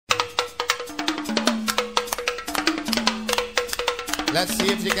Let's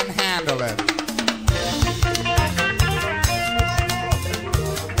see if you can handle it.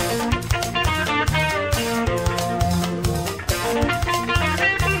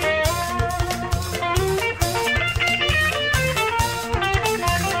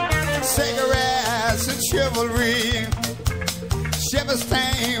 Cigarettes and chivalry, shivers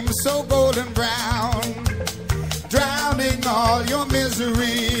tame, so golden brown, drowning all your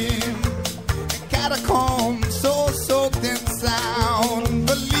misery. Catacombs so soaked in sound.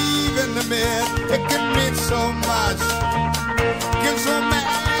 Believe in the myth, it can mean so much. Gives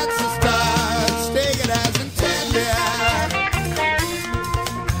romance a touch. Take it as intended.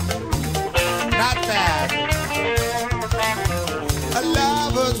 Not bad. A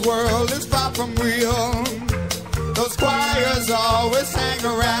lover's world is far from real. Those choirs always hang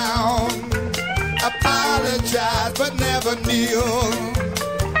around. Apologize but never kneel.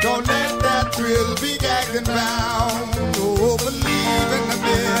 Don't let that thrill be gagged and bound. Oh, believe in the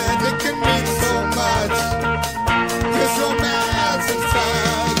myth, it can mean so much. Kiss romance and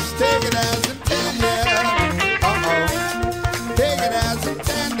touch. Take it as intended. Uh-oh. Take it as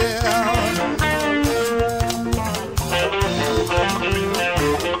intended.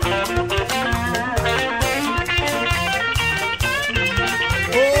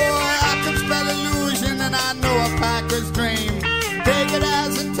 Oh, I can spell illusion and I know a packer's dream. Take it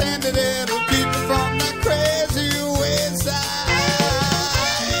as intended, it'll keep you from that crazy wayside.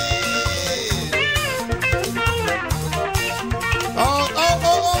 Oh, oh,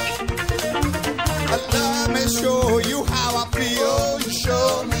 oh. Let me show you how I feel. You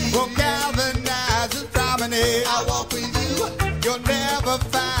show me. We'll galvanize and dominate. I walk with you. You'll never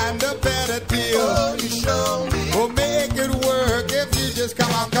find a better deal. Oh, you show me. We'll make it work if you just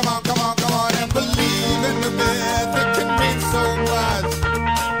come on, come on, come on, come on and believe in the myth. It can mean so much.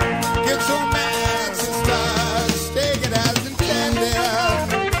 Get so mad and stuff. Take it as intended.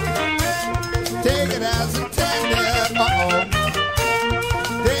 Take it as intended. Uh-oh.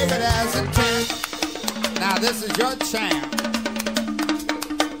 Take it as intended. Now this is your chant.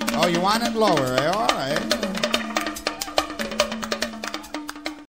 Oh, you want it lower, eh? All right.